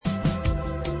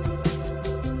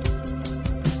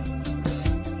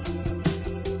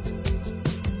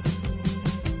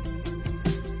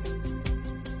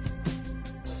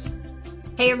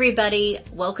Hey everybody,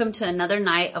 welcome to another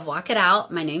night of Walk It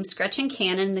Out. My name's Gretchen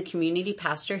Cannon, the community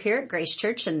pastor here at Grace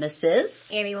Church, and this is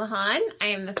Annie Lahan. I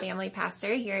am the family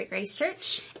pastor here at Grace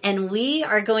Church. And we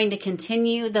are going to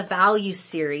continue the value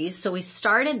series. So we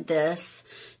started this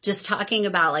just talking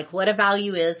about like what a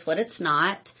value is, what it's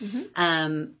not.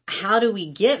 How do we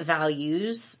get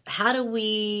values? How do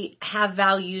we have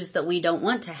values that we don't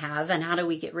want to have? And how do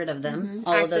we get rid of them?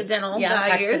 Accidental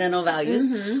values. Accidental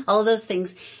values. All of those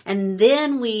things. And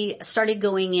then we started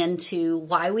going into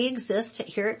why we exist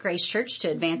here at Grace Church to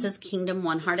advance His kingdom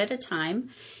one heart at a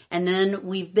time. And then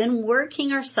we've been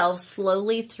working ourselves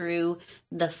slowly through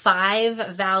the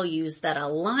 5 values that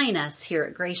align us here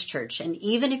at Grace Church. And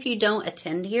even if you don't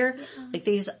attend here, like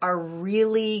these are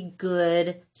really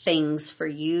good things for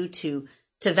you to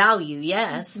value,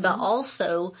 yes, but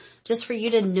also just for you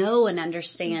to know and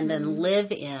understand and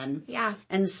live in. Yeah.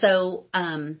 And so,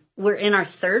 we're in our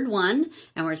third one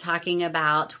and we're talking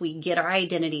about we get our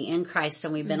identity in Christ,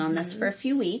 and we've been on this for a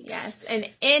few weeks. Yes. And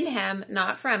in Him,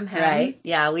 not from Him. Right.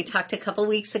 Yeah. We talked a couple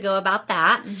weeks ago about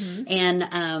that.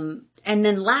 And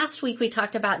then last week we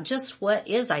talked about just what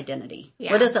is identity?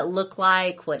 Yeah. What does it look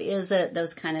like? What is it?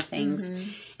 Those kind of things.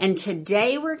 And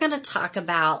today we're going to talk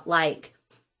about like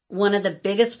one of the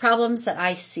biggest problems that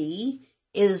I see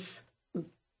is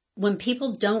when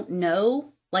people don't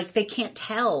know, like they can't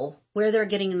tell where they're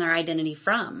getting their identity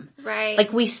from. Right.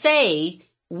 Like we say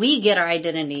we get our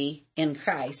identity in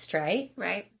Christ, right?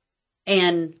 Right.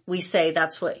 And we say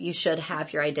that's what you should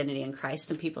have, your identity in Christ.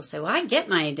 And people say, well, I get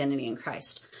my identity in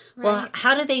Christ. Right. Well,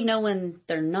 how do they know when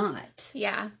they're not?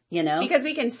 Yeah. You know? Because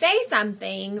we can say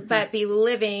something, but be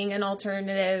living an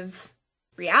alternative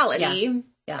reality.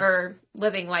 Yeah. Or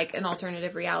living like an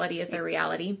alternative reality is their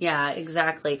reality. Yeah,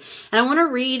 exactly. And I want to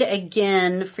read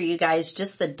again for you guys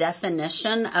just the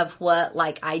definition of what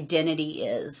like identity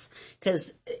is,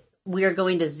 because we are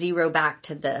going to zero back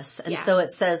to this. And so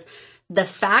it says, the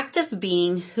fact of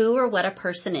being who or what a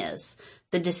person is,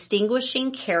 the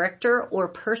distinguishing character or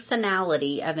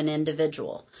personality of an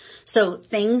individual. So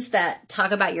things that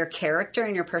talk about your character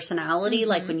and your personality,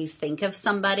 like when you think of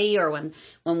somebody or when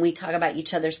we talk about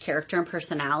each other's character and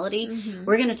personality,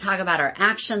 we're going to talk about our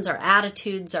actions, our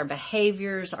attitudes, our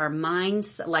behaviors, our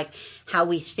minds, like how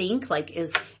we think, like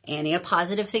is Annie a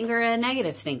positive thinker or a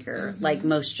negative thinker, like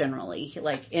most generally,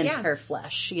 like in her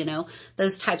flesh, you know,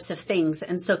 those types of things.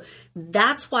 And so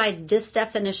that's why this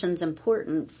definition is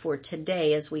important for today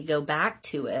as we go back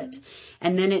to it.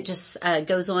 And then it just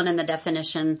goes on in the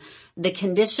definition, the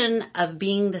condition of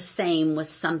being the same with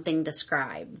something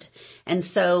described. And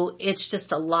so it's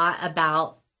just a lot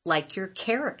about like your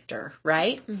character,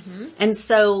 right? And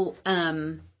so,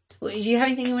 do you have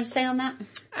anything you want to say on that?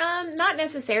 Not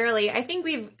necessarily. I think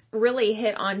we've really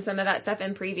hit on some of that stuff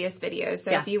in previous videos.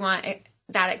 So if you want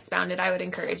that expounded, I would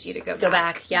encourage you to go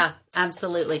back. Yeah,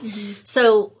 absolutely.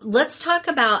 So let's talk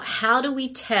about how do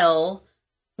we tell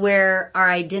where our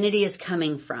identity is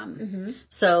coming from.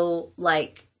 So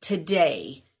like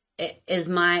today,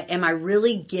 am I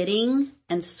really getting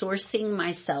and sourcing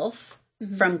myself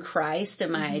from Christ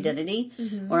and my identity,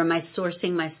 or am I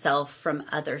sourcing myself from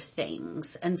other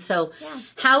things? And so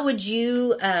how would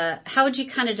you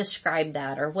kind of describe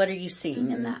that, or what are you seeing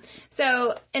in that?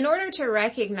 So in order to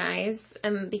recognize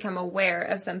and become aware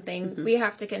of something, we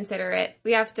have to consider it.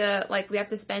 We have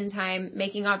to spend time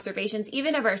making observations,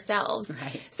 even of ourselves.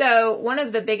 Right. So one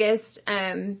of the biggest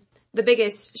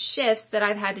shifts that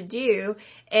I've had to do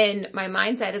in my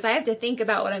mindset is I have to think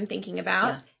about what I'm thinking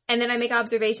about. And then I make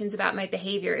observations about my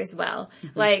behavior as well.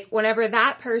 Like whenever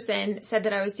that person said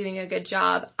that I was doing a good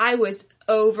job, I was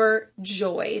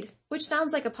overjoyed, which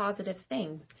sounds like a positive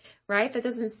thing, right? That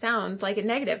doesn't sound like a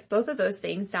negative. Both of those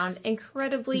things sound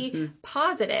incredibly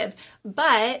positive.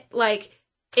 But like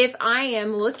if I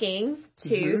am looking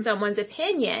to someone's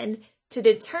opinion to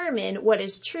determine what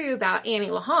is true about Annie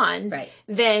Lahan,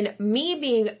 then me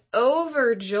being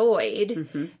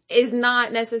overjoyed is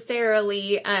not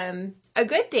necessarily a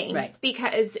good thing. Right.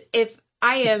 Because if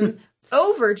I am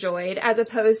overjoyed as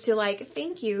opposed to like,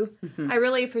 thank you, I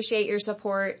really appreciate your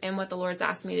support and what the Lord's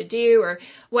asked me to do or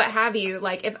what have you.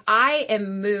 Like if I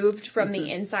am moved from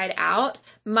the inside out,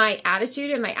 my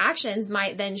attitude and my actions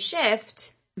might then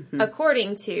shift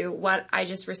according to what I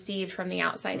just received from the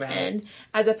outside in,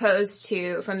 as opposed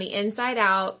to from the inside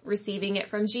out, receiving it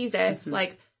from Jesus.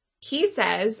 Like he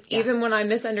says, even when I'm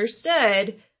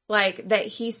misunderstood, like that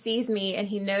he sees me and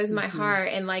he knows my heart,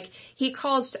 and like he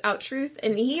calls out truth,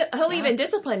 and he'll even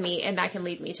discipline me, and that can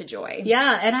lead me to joy.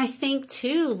 Yeah. And I think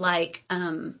too, like,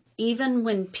 even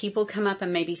when people come up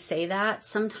and maybe say that,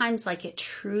 sometimes like it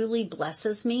truly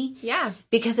blesses me. Yeah.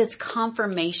 Because it's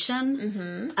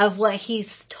confirmation of what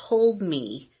he's told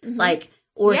me. Like,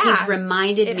 or he's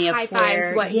reminded me of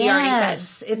where, what he already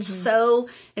said.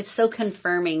 It's so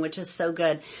confirming, which is so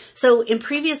good. So in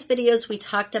previous videos, we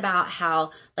talked about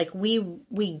how like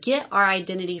we get our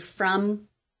identity from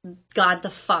God the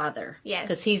Father. Yes.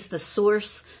 Because he's the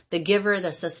source, the giver,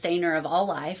 the sustainer of all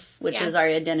life, which is our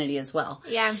identity as well.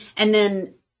 Yeah. And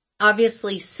then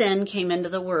obviously sin came into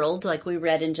the world, like we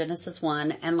read in Genesis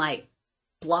 1, and like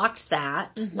blocked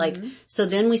that. Like, so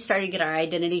then we started to get our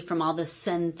identity from all the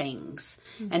sin things.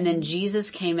 And then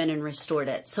Jesus came in and restored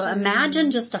it. So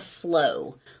imagine just a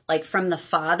flow, like from the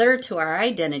Father to our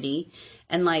identity,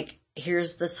 and like,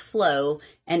 here's this flow,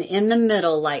 and in the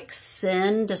middle, like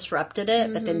sin disrupted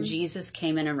it, but then Jesus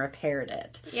came in and repaired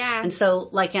it. Yeah. And so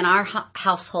like in our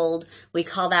household, we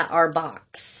call that our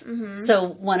box. So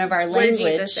one of our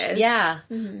language,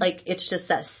 like it's just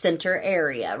that center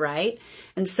area, right?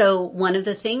 And so one of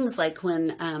the things like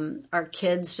when, our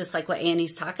kids, just like what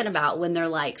Annie's talking about, when they're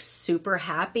like super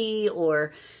happy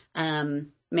or,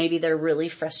 maybe they're really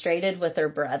frustrated with their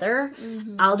brother,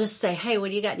 I'll just say, hey, what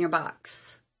do you got in your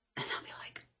box? And they'll be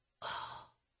like, oh.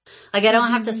 Like, I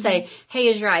don't have to say, hey,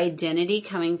 is your identity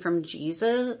coming from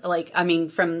Jesus? Like, I mean,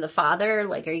 from the Father?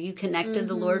 Like, are you connected to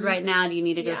the Lord right now? Do you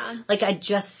need to go? Yeah. Like, I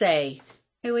just say,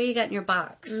 hey, what do you got in your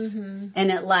box? And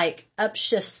it, like,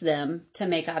 upshifts them to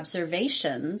make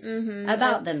observations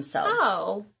about themselves.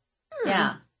 Oh.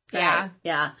 Yeah. Yeah. Right.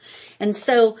 Yeah. And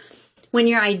so when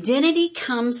your identity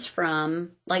comes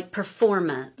from like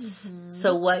performance,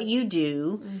 so what you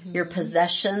do, your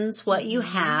possessions, what you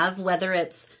have, whether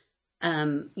it's,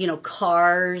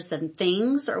 cars and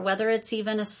things, or whether it's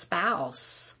even a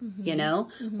spouse,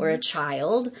 or a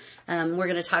child. We're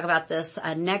going to talk about this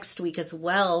next week as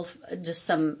well, just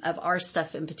some of our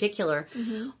stuff in particular,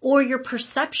 or your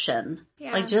perception,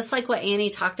 like just like what Annie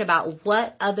talked about,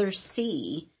 what others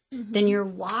see. Then you're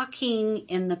walking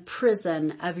in the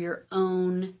prison of your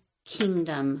own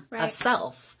kingdom of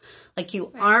self. Like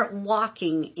you aren't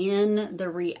walking in the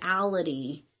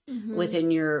reality within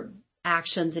your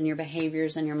actions and your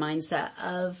behaviors and your mindset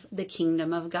of the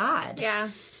kingdom of God. Yeah.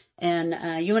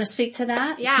 And you want to speak to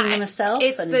that? Yeah. Kingdom of self?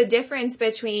 It's the difference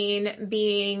between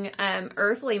being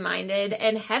earthly minded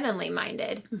and heavenly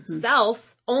minded. Self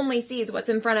only sees what's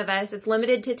in front of us. It's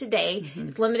limited to today.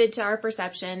 It's limited to our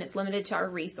perception. It's limited to our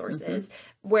resources.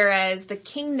 Whereas the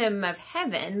kingdom of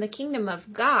heaven, the kingdom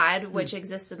of God, which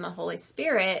exists in the Holy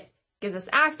Spirit, gives us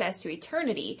access to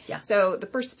eternity. Yeah. So the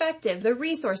perspective, the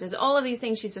resources, all of these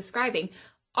things she's describing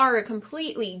are a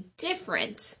completely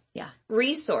different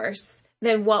resource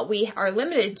than what we are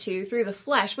limited to through the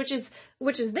flesh, which is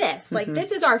this. Like,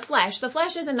 this is our flesh. The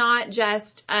flesh is not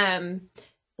just,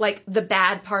 like the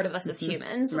bad part of us as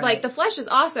humans. Right. Like the flesh is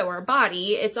also our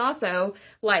body. It's also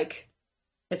like,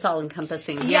 it's all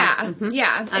encompassing. Yeah.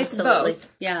 Absolutely. It's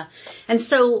both. Yeah. And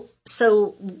so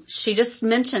she just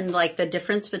mentioned like the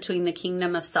difference between the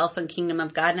kingdom of self and kingdom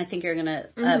of God. And I think you're going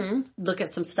to look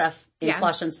at some stuff in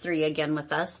Colossians 3 again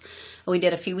with us. We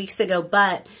did a few weeks ago,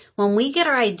 but when we get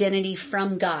our identity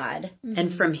from God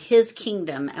and from his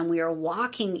kingdom, and we are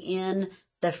walking in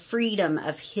the freedom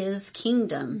of his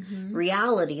kingdom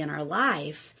reality in our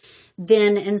life,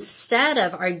 then instead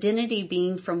of our identity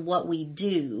being from what we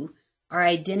do, our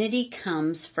identity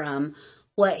comes from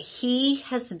what he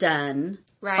has done,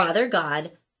 Father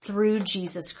God, through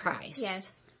Jesus Christ.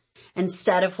 Yes.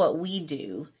 Instead of what we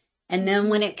do. And then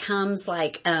when it comes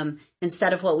like,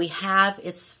 instead of what we have,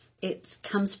 it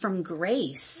comes from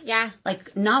grace. Yeah.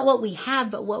 Like not what we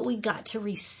have, but what we got to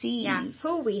receive. Yeah.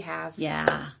 Who we have.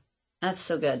 Yeah. That's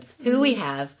so good. Who we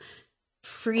have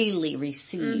freely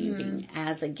receiving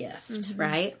as a gift,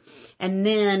 right? And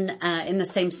then, in the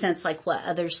same sense, like what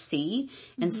others see,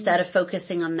 instead of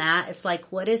focusing on that, it's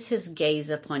like, what is his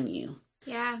gaze upon you?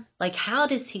 Yeah. Like, how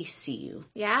does he see you?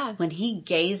 Yeah. When he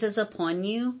gazes upon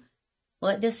you,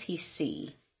 what does he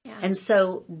see? Yeah. And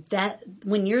so that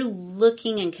when you're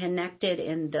looking and connected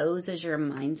in those as your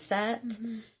mindset,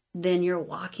 then you're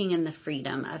walking in the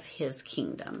freedom of his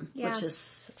kingdom, which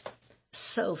is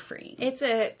so freeing. It's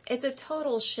a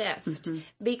total shift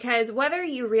because whether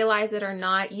you realize it or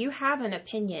not, you have an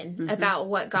opinion about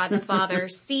what God the Father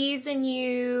sees in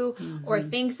you or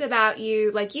thinks about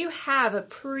you. Like you have a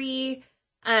preset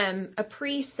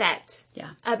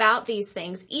about these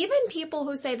things. Even people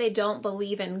who say they don't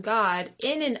believe in God,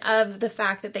 in and of the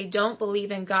fact that they don't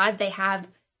believe in God, they have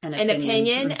an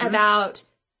opinion about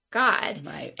God.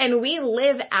 Right. And we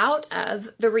live out of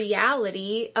the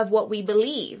reality of what we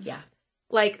believe. Yeah.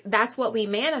 like that's what we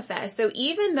manifest. So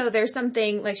even though there's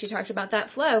something, like she talked about that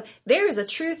flow, there is a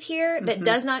truth here that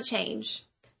does not change.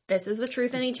 This is the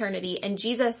truth in eternity. And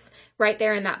Jesus, right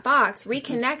there in that box,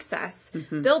 reconnects us,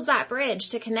 builds that bridge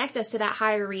to connect us to that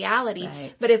higher reality.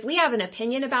 Right. But if we have an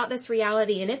opinion about this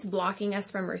reality and it's blocking us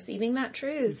from receiving that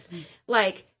truth,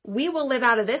 like we will live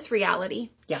out of this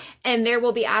reality. Yeah. And there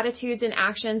will be attitudes and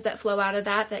actions that flow out of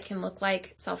that can look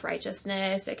like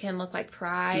self-righteousness. It can look like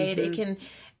pride. It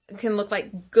can look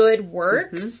like good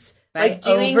works. Right. Like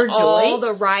doing Overjoy. all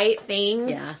the right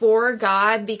things for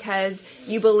God because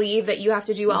you believe that you have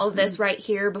to do all of this right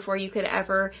here before you could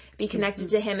ever be connected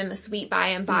to Him in the sweet by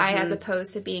and by, as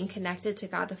opposed to being connected to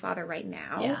God the Father right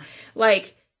now. Yeah.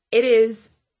 Like it is,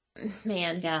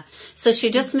 man. Yeah. So she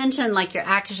just mentioned like your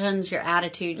actions, your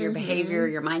attitude, your behavior,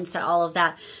 your mindset, all of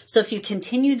that. So if you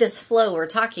continue this flow we're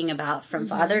talking about from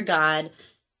Father God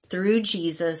through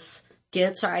Jesus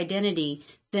gets our identity,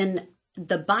 then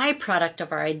the byproduct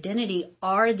of our identity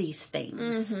are these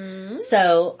things.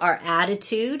 So our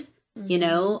attitude, you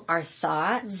know, our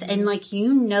thoughts, and like,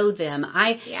 you know them.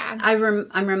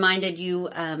 I'm reminded you,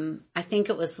 I think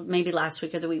it was maybe last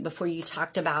week or the week before, you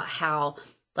talked about how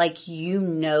like, you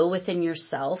know, within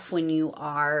yourself when you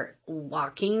are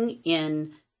walking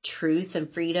in truth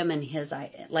and freedom and His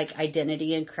like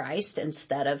identity in Christ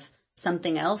instead of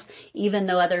something else, even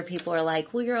though other people are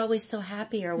like, well, you're always so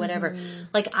happy or whatever.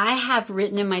 Like I have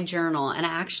written in my journal, and I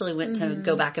actually went to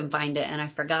go back and find it and I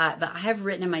forgot, but I have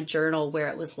written in my journal where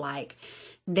it was like,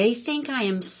 they think I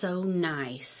am so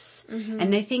nice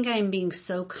and they think I am being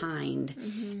so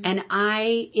kind and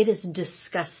it is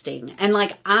disgusting. And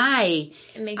like I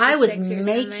was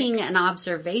making an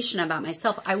observation about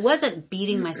myself. I wasn't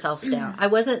beating myself down. I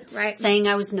wasn't saying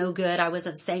I was no good. I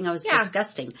wasn't saying I was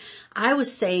disgusting. I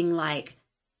was saying like,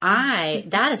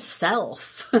 that is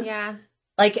self. Yeah.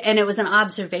 Like, and it was an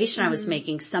observation I was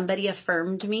making. Somebody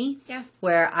affirmed me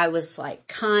where I was like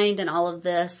kind and all of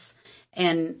this.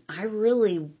 And I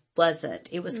really wasn't.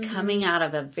 It was coming out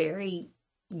of a very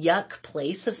yuck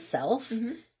place of self,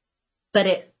 but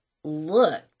it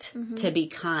looked to be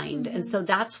kind. And so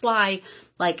that's why,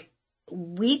 like,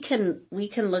 we can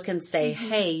look and say,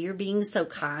 hey, you're being so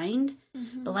kind,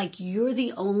 but like, you're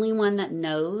the only one that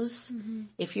knows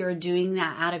if you're doing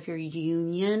that out of your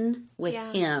union with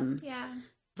Him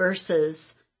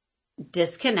versus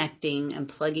disconnecting and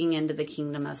plugging into the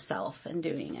kingdom of self and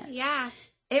doing it. Yeah.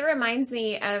 It reminds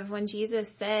me of when Jesus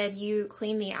said, you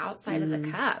clean the outside of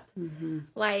the cup.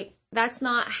 Like, that's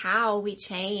not how we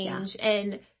change. Yeah.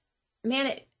 And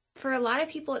man, for a lot of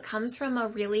people, it comes from a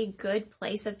really good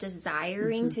place of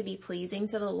desiring to be pleasing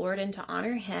to the Lord and to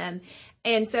honor Him.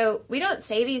 And so we don't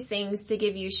say these things to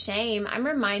give you shame. I'm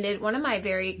reminded, one of my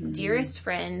very dearest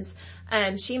friends,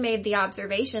 she made the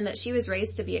observation that she was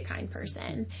raised to be a kind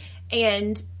person.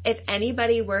 And if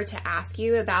anybody were to ask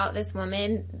you about this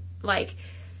woman, like,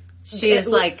 she is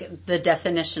like the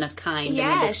definition of kind in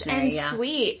the dictionary. And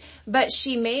sweet. But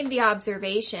she made the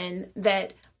observation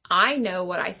that I know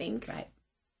what I think. Right.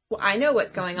 Well, I know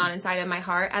what's going on inside of my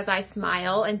heart as I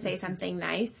smile and say something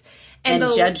nice. And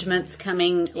judgment's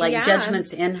coming, like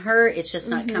judgment's in her. It's just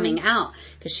not coming out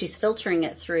because she's filtering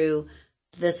it through.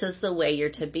 This is the way you're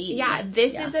to be. Yeah,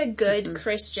 this is a good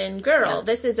Christian girl.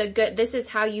 Yeah. This is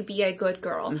how you be a good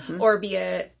girl or be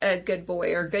a good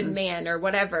boy or good man or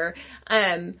whatever.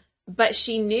 But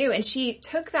she knew, and she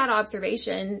took that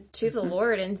observation to the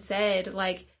Lord and said,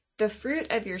 like, the fruit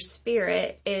of your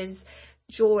spirit is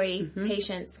joy,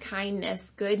 patience,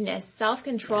 kindness, goodness,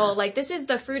 self-control. Yeah. Like, this is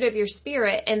the fruit of your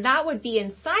spirit, and that would be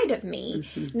inside of me,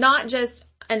 not just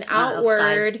an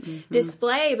outward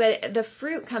display, but the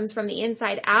fruit comes from the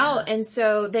inside out. And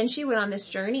so then she went on this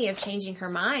journey of changing her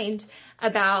mind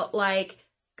about, like,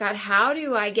 God, how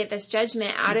do I get this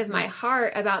judgment out of my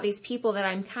heart about these people that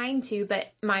I'm kind to, but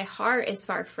my heart is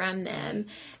far from them?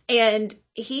 And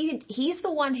he's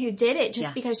the one who did it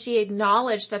just because she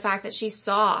acknowledged the fact that she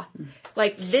saw,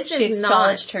 like, this is not. She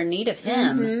acknowledged her need of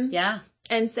Him. Yeah.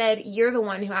 And said, you're the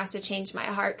one who has to change my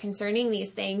heart concerning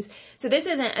these things. So this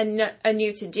isn't a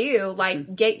new to do,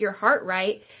 like, get your heart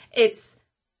right. It's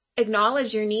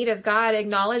acknowledge your need of God,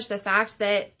 acknowledge the fact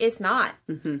that it's not.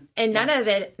 And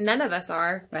none of us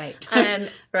are. Right.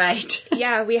 Right.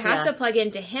 Yeah, we have to plug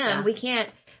into Him. Yeah.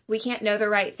 We can't know the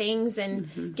right things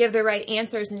and give the right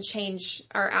answers and change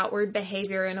our outward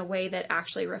behavior in a way that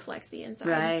actually reflects the inside.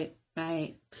 Right.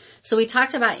 Right. So we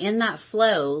talked about in that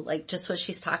flow, like just what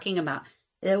she's talking about,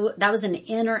 that was an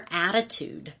inner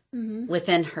attitude when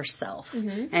within herself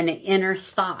and inner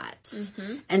thoughts.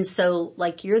 And so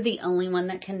like you're the only one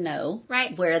that can know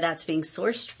where that's being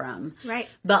sourced from. Right.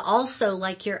 But also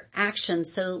like your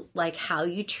actions. So like how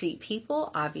you treat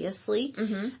people, obviously,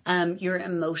 your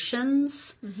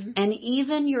emotions and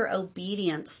even your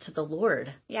obedience to the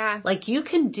Lord. Yeah. Like you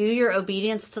can do your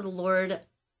obedience to the Lord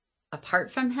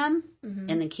apart from him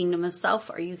in the kingdom of self,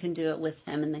 or you can do it with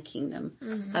him in the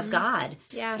kingdom of God.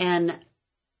 Yeah. And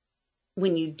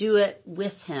when you do it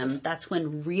with him, that's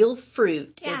when real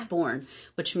fruit is born,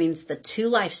 which means the two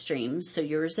life streams, so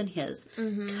yours and his,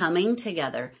 coming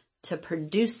together to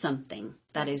produce something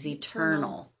that is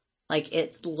eternal. Like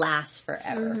it lasts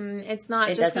forever. It's not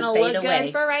just going to look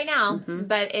good for right now,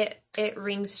 but it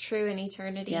rings true in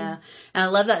eternity. Yeah. And I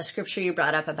love that scripture you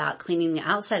brought up about cleaning the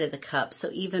outside of the cup. So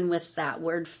even with that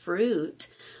word fruit,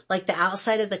 like the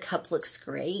outside of the cup looks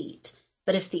great.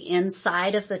 But if the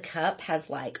inside of the cup has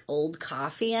like old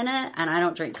coffee in it, and I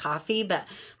don't drink coffee, but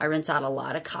I rinse out a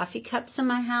lot of coffee cups in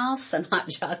my house and hot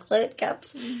chocolate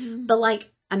cups. But like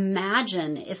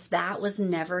imagine if that was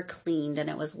never cleaned and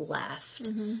it was left.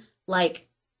 Like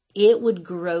it would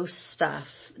grow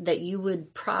stuff that you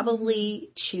would probably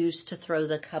choose to throw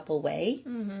the cup away,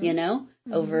 you know,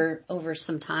 over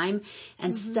some time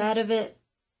instead of it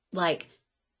like,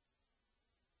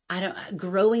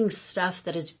 growing stuff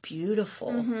that is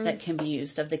beautiful that can be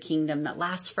used of the kingdom that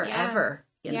lasts forever.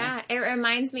 You know? Yeah, it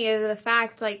reminds me of the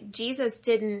fact, like, Jesus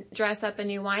didn't dress up a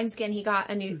new wineskin. He got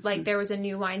a new, like, there was a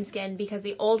new wineskin because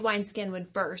the old wineskin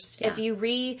would burst. Yeah. If you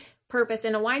repurpose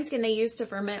in a wineskin, they used to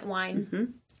ferment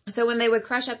wine. So when they would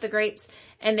crush up the grapes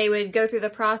and they would go through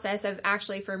the process of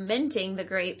actually fermenting the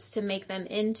grapes to make them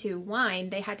into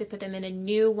wine, they had to put them in a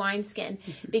new wineskin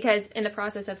because in the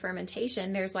process of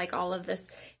fermentation, there's like all of this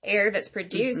air that's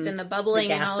produced and the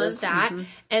bubbling and all of that.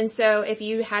 And so if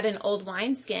you had an old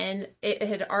wineskin, it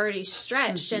had already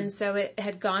stretched and so it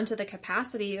had gone to the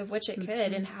capacity of which it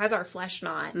could and has our flesh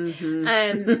not. And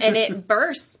it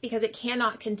bursts because it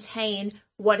cannot contain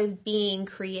what is being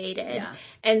created. Yeah.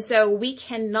 And so we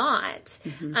cannot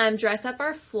dress up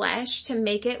our flesh to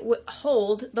make it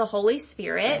hold the Holy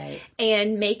Spirit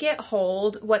and make it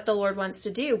hold what the Lord wants to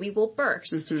do. We will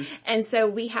burst. And so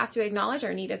we have to acknowledge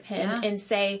our need of him and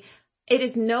say, it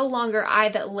is no longer I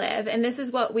that live. And this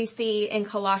is what we see in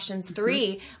Colossians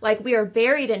 3. Like we are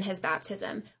buried in his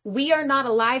baptism. We are not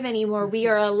alive anymore. We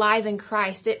are alive in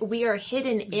Christ. We are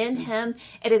hidden in him.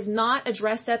 It is not a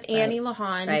dressed up Annie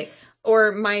Lahan.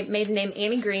 Or my maiden name,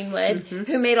 Annie Greenwood,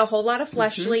 who made a whole lot of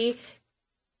fleshly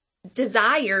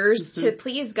desires to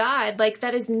please God. Like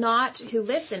that is not who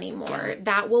lives anymore.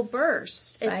 That will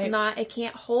burst. It's not, it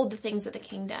can't hold the things of the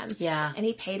kingdom. Yeah. And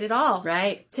he paid it all.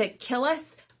 To kill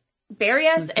us, bury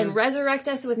us, and resurrect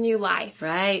us with new life.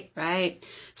 Right.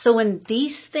 So when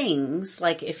these things,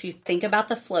 like if you think about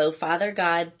the flow, Father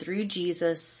God through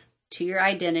Jesus to your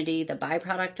identity, the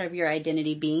byproduct of your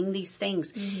identity being these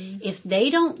things, if they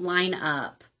don't line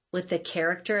up with the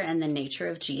character and the nature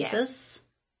of Jesus.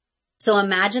 So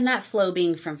imagine that flow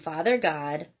being from Father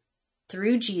God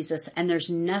through Jesus, and there's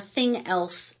nothing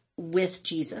else with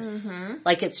Jesus.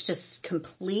 Like it's just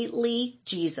completely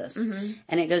Jesus.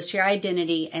 And it goes to your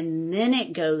identity, and then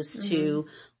it goes to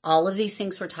all of these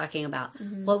things we're talking about.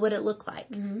 What would it look like?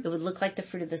 It would look like the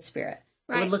fruit of the Spirit.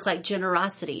 It would look like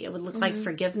generosity. It would look like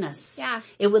forgiveness.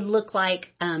 It would look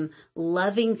like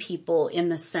loving people in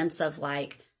the sense of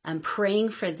like praying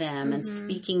for them and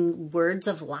speaking words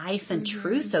of life and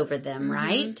truth over them,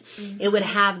 right? It would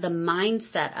have the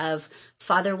mindset of,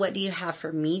 Father, what do you have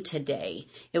for me today?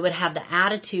 It would have the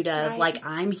attitude of like,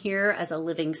 I'm here as a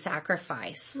living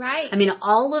sacrifice. I mean,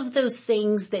 all of those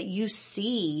things that you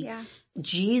see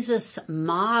Jesus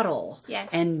model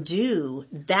and do,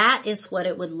 that is what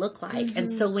it would look like. And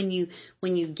so when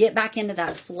you get back into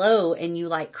that flow and you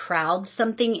like crowd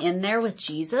something in there with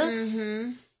Jesus,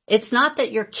 it's not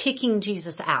that you're kicking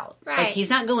Jesus out. Like he's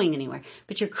not going anywhere,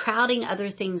 but you're crowding other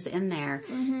things in there.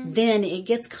 Then it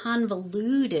gets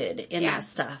convoluted in that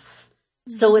stuff.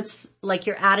 So it's like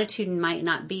your attitude might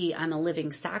not be, I'm a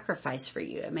living sacrifice for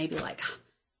you. It may be like,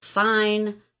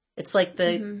 fine. It's like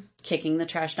the kicking the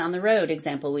trash down the road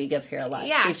example we give here a lot.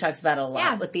 Steve talks about it a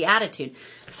lot with the attitude.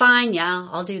 Fine,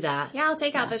 I'll do that. I'll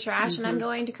take out the trash and I'm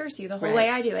going to curse you the whole way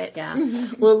I do it.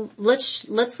 Well, let's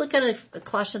look at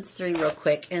Colossians 3 real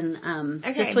quick and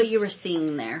just what you were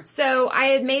seeing there. So I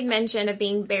had made mention of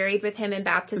being buried with him in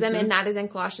baptism, and that is in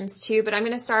Colossians 2, but I'm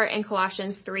going to start in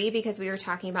Colossians 3 because we were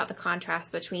talking about the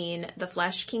contrast between the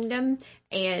flesh kingdom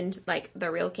and like the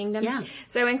real kingdom.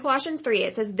 So in Colossians 3,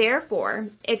 it says, therefore,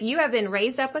 if you have been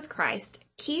raised up with Christ,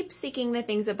 keep seeking the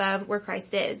things above where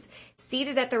Christ is,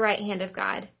 seated at the right hand of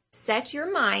God. Set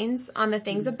your minds on the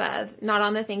things above, not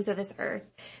on the things of this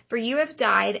earth. For you have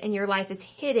died, and your life is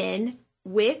hidden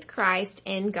with Christ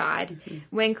in God.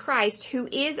 When Christ, who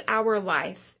is our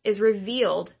life, is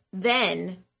revealed,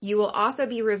 then you will also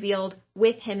be revealed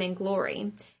with him in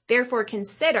glory. Therefore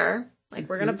consider, like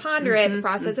we're going to ponder it, the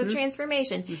process of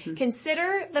transformation.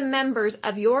 Consider the members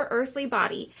of your earthly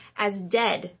body as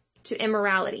dead to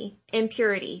immorality,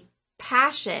 impurity,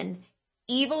 passion,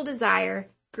 evil desire,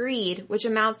 greed, which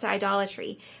amounts to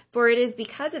idolatry. For it is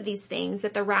because of these things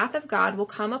that the wrath of God will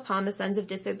come upon the sons of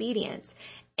disobedience.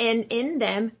 And in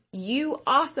them you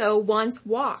also once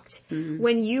walked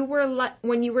when you were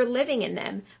living in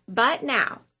them. But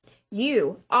now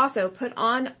you also put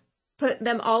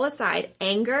them all aside: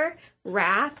 anger,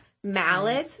 wrath,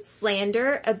 malice,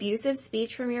 slander, abusive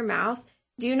speech from your mouth.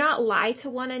 Do not lie to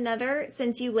one another,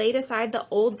 since you laid aside the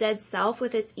old dead self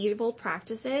with its evil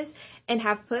practices and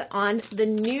have put on the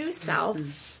new self,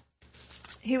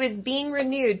 who is being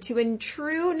renewed to a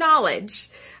true knowledge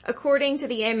according to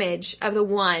the image of the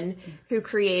one who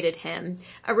created him.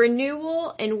 A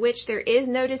renewal in which there is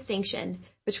no distinction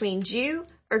between Jew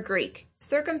or Greek,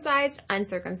 circumcised,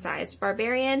 uncircumcised,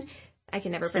 barbarian, I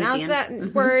can never pronounce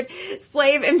that word,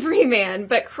 slave and free man,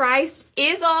 but Christ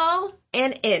is all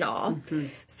and in all.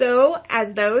 So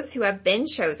as those who have been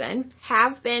chosen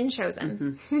of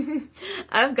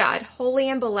God, holy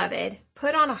and beloved,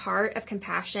 put on a heart of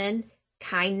compassion,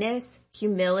 kindness,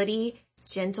 humility,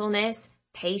 gentleness,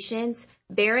 patience,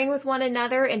 bearing with one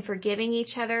another and forgiving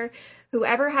each other.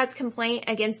 Whoever has complaint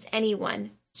against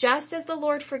anyone, just as the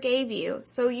Lord forgave you,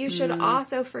 so you should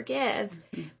also forgive.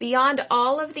 Beyond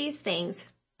all of these things,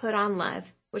 put on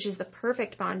love, which is the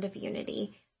perfect bond of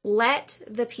unity. Let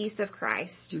the peace of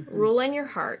Christ rule in your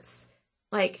hearts.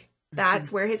 Like, that's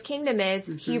where his kingdom is.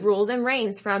 He rules and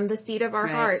reigns from the seat of our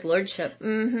hearts. Lordship.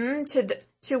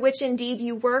 To which indeed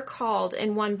you were called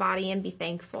in one body, and be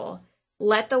thankful.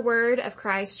 Let the word of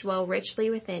Christ dwell richly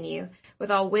within you, with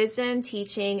all wisdom,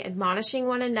 teaching, admonishing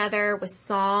one another with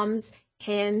psalms,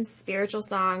 hymns, spiritual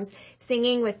songs,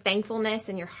 singing with thankfulness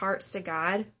in your hearts to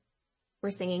God.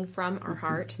 We're singing from our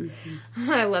heart.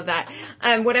 I love that.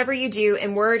 Whatever you do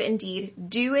in word and deed,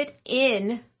 do it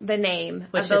in the name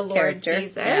of the Lord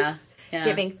Jesus,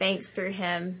 giving thanks through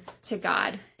him to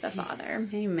God the Father.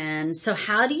 Amen. So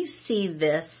how do you see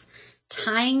this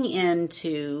tying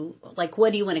into, like,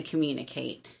 what do you want to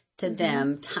communicate to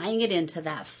them, tying it into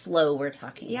that flow we're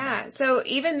talking about? Yeah. So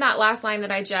even that last line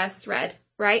that I just read,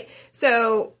 right?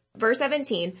 So verse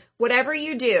 17, whatever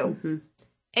you do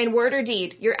in word or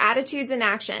deed, your attitudes and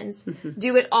actions,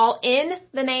 do it all in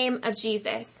the name of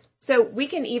Jesus. So we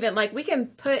can even, like, we can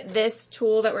put this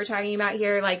tool that we're talking about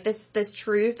here, like this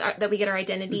truth that we get our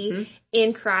identity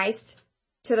in Christ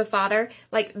to the Father.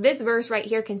 Like, this verse right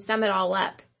here can sum it all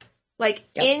up. Like,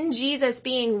 in Jesus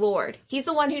being Lord, he's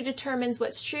the one who determines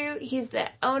what's true. He's the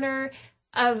owner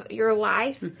of your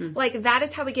life. Like, that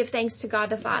is how we give thanks to God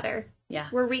the Father. Yeah.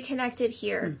 We're reconnected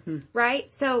here,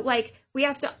 right? So, like, we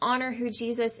have to honor who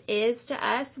Jesus is to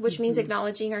us, which means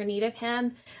acknowledging our need of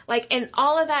him. Like, and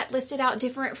all of that listed out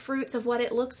different fruits of what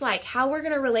it looks like, how we're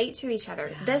going to relate to each other.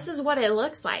 Yeah. This is what it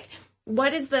looks like.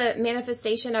 What is the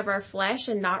manifestation of our flesh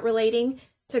and not relating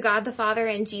to God the Father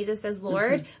and Jesus as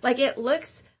Lord? Like, it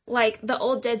looks like the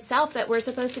old dead self that we're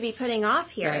supposed to be putting off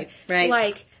here. Right.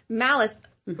 Like, malice.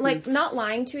 Like, not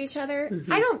lying to each other.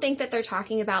 I don't think that they're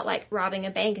talking about, like, robbing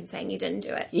a bank and saying you didn't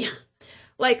do it. Yeah.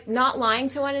 Like, not lying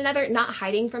to one another, not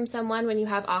hiding from someone when you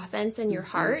have offense in your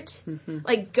heart.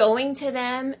 Like, going to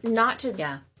them, not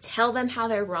to tell them how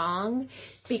they're wrong,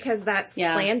 because that's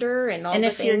slander and all the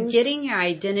things. And if you're getting your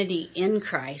identity in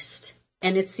Christ,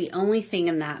 and it's the only thing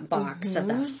in that box of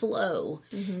that flow,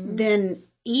 then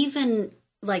even...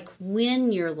 like,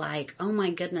 when you're like, oh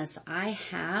my goodness, I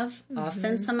have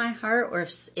offense in my heart, or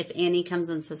if Annie comes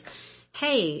and says,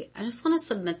 hey, I just want to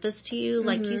submit this to you.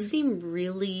 Like, you seem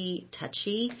really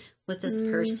touchy with this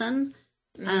person.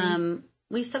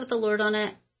 We sit with the Lord on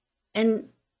it. And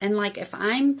like, if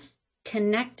I'm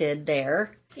connected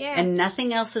there and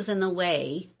nothing else is in the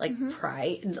way, like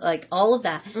pride, like all of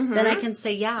that, then I can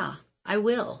say, yeah, I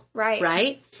will.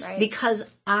 Right? Because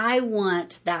I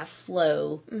want that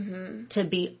flow to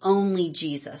be only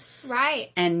Jesus. Right.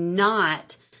 And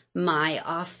not my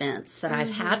offense that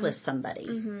I've had with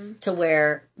somebody to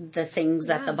where the things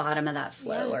at the bottom of that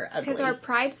flow are ugly. Because our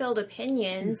pride-filled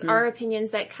opinions are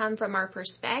opinions that come from our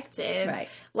perspective.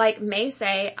 Like, may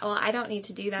say, well, I don't need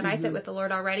to do that. I sit with the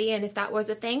Lord already. And if that was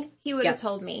a thing, he would have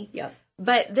told me.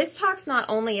 But this talks not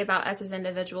only about us as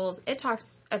individuals, it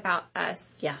talks about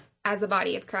us. As the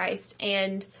body of Christ.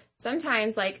 And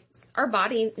sometimes like our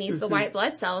body needs the white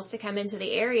blood cells to come into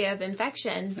the area of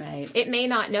infection. Right. It may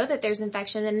not know that there's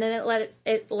infection, and then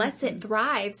it lets it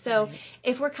thrive. So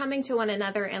if we're coming to one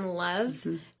another in love,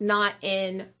 not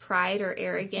in pride or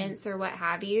arrogance or what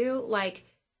have you, like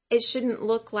it shouldn't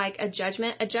look like a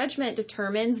judgment. A judgment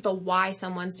determines the why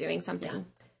someone's doing something. Yeah.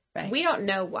 Right. We don't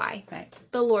know why. Right.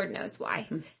 The Lord knows why.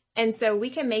 And so we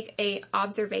can make a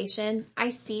observation. I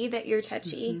see that you're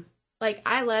touchy. Like,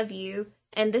 I love you.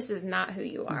 And this is not who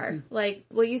you are. Like,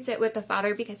 will you sit with the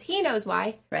Father? Because he knows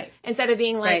why. Right. Instead of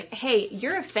being like, hey,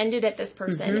 you're offended at this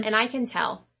person and I can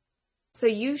tell. So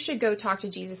you should go talk to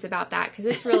Jesus about that because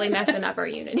it's really messing up our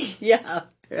unity. Yeah.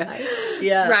 Right.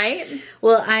 Yeah. Right?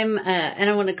 Well, and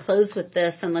I want to close with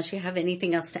this unless you have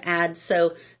anything else to add.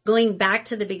 So going back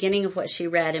to the beginning of what she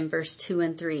read in verse 2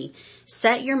 and 3,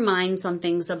 set your minds on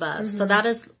things above. So that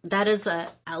is a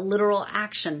literal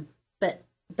action.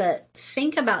 But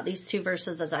think about these two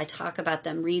verses as I talk about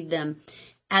them, read them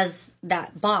as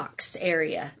that box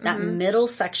area, that middle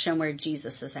section where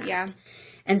Jesus is at. Yeah.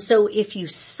 And so if you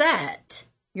set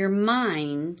your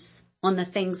minds on the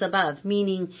things above,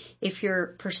 meaning if your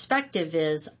perspective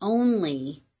is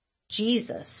only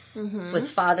Jesus with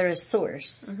Father as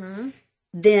source,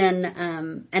 then,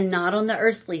 and not on the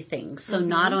earthly things. So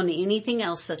not on anything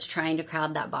else that's trying to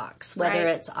crowd that box, whether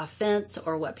it's offense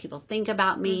or what people think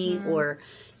about me or,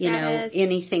 you know,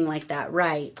 anything like that.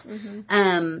 Right.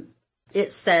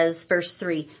 It says, verse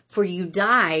 3, for you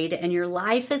died and your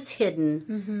life is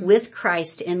hidden with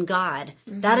Christ in God.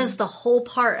 That is the whole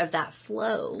part of that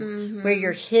flow where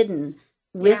you're hidden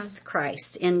with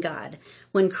Christ in God.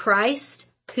 When Christ,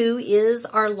 who is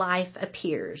our life,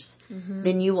 appears,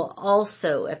 then you will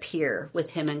also appear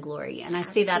with him in glory. And I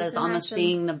see that as almost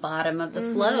being the bottom of the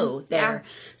flow there.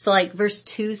 So like verse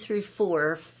 2 through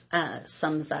 4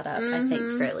 sums that up, I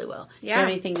think, fairly well. Yeah. Do you have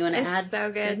anything you want to add? It's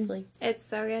so good. Briefly? It's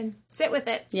so good. Sit with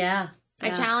it. Yeah.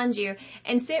 I challenge you.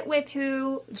 And sit with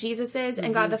who Jesus is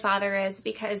and God the Father is,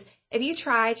 because if you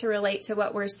try to relate to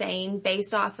what we're saying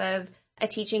based off of a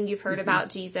teaching you've heard about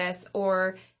Jesus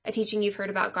or a teaching you've heard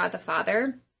about God the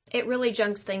Father, it really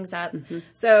junks things up.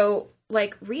 So,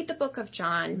 like, read the book of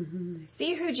John,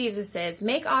 see who Jesus is,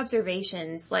 make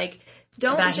observations, like,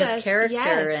 don't about just, his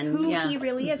character and who he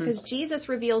really is, because Jesus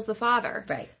reveals the Father.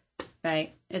 Right.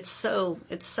 Right. It's so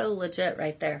legit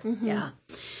right there. Yeah.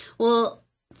 Well,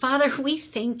 Father, we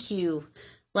thank you,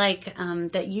 like,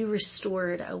 that you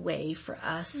restored a way for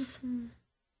us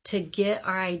to get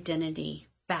our identity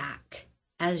back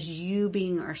as you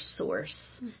being our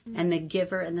source and the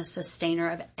giver and the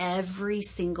sustainer of every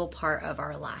single part of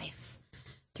our life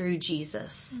through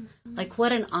Jesus. Like,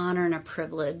 what an honor and a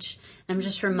privilege. I'm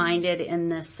just reminded in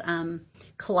this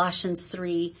Colossians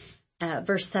 3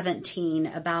 verse 17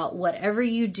 about whatever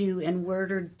you do in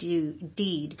word or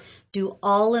deed, do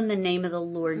all in the name of the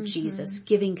Lord Jesus,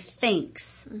 giving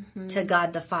thanks to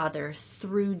God the Father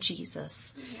through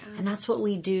Jesus. Yeah. And that's what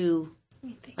we do.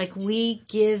 Like, we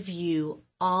give you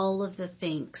all of the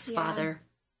thanks, Father,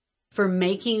 for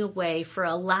making a way, for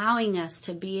allowing us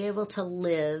to be able to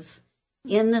live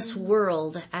in this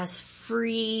world as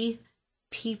free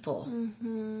people,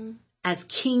 as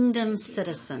kingdom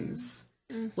citizens,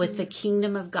 with the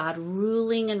kingdom of God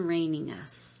ruling and reigning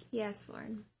us. Yes,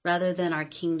 Lord. Rather than our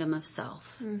kingdom of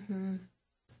self. And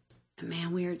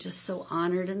man, we are just so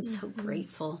honored and so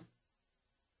grateful.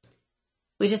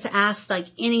 We just ask, like,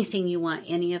 anything you want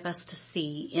any of us to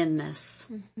see in this,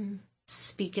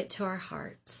 speak it to our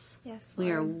hearts. Yes, Lord.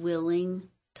 We are willing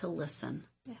to listen.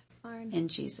 Yes, Lord. In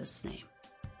Jesus' name,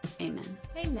 amen.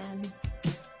 Amen.